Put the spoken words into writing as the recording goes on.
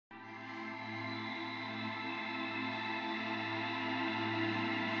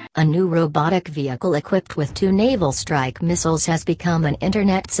A new robotic vehicle equipped with 2 naval strike missiles has become an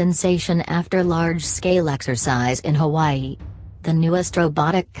internet sensation after large-scale exercise in Hawaii. The newest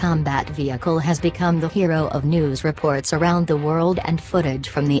robotic combat vehicle has become the hero of news reports around the world, and footage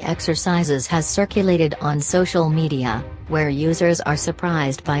from the exercises has circulated on social media, where users are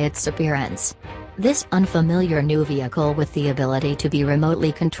surprised by its appearance. This unfamiliar new vehicle with the ability to be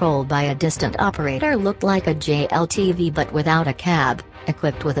remotely controlled by a distant operator looked like a JLTV but without a cab,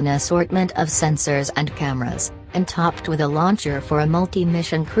 equipped with an assortment of sensors and cameras, and topped with a launcher for a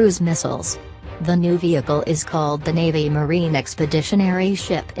multi-mission cruise missiles. The new vehicle is called the Navy Marine Expeditionary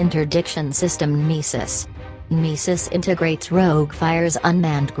Ship Interdiction System NMESIS. NMESIS integrates ROGUE-Fire's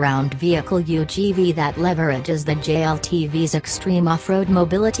unmanned ground vehicle UGV that leverages the JLTV's extreme off-road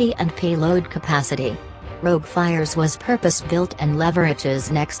mobility and payload capacity. ROGUE-Fire's was purpose-built and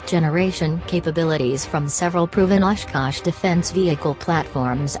leverages next-generation capabilities from several proven Oshkosh defense vehicle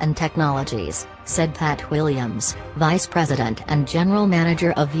platforms and technologies, said Pat Williams, Vice President and General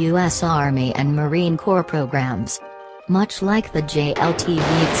Manager of U.S. Army and Marine Corps Programs. Much like the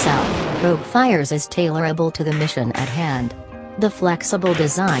JLTV itself, ROGUE-Fire's is tailorable to the mission at hand. The flexible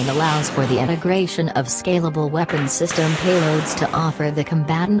design allows for the integration of scalable weapon system payloads to offer the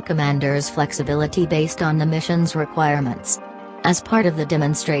combatant commanders flexibility based on the mission's requirements. As part of the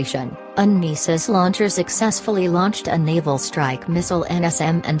demonstration, a NMESIS launcher successfully launched a naval strike missile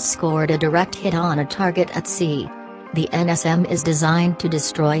NSM and scored a direct hit on a target at sea. The NSM is designed to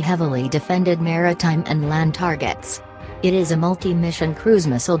destroy heavily defended maritime and land targets. It is a multi-mission cruise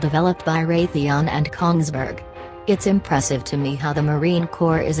missile developed by Raytheon and Kongsberg. It's impressive to me how the Marine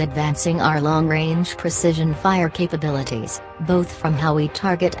Corps is advancing our long-range precision fire capabilities, both from how we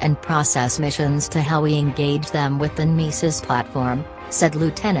target and process missions to how we engage them with the NMESIS platform, said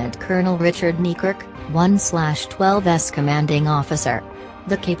Lieutenant Colonel Richard Niekirk, 1/12's commanding officer.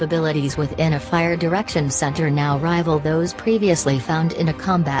 The capabilities within a fire direction center now rival those previously found in a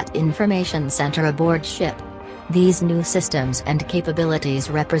combat information center aboard ship. These new systems and capabilities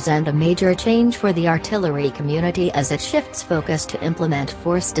represent a major change for the artillery community as it shifts focus to implement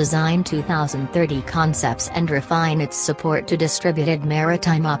Force Design 2030 concepts and refine its support to distributed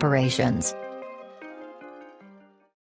maritime operations.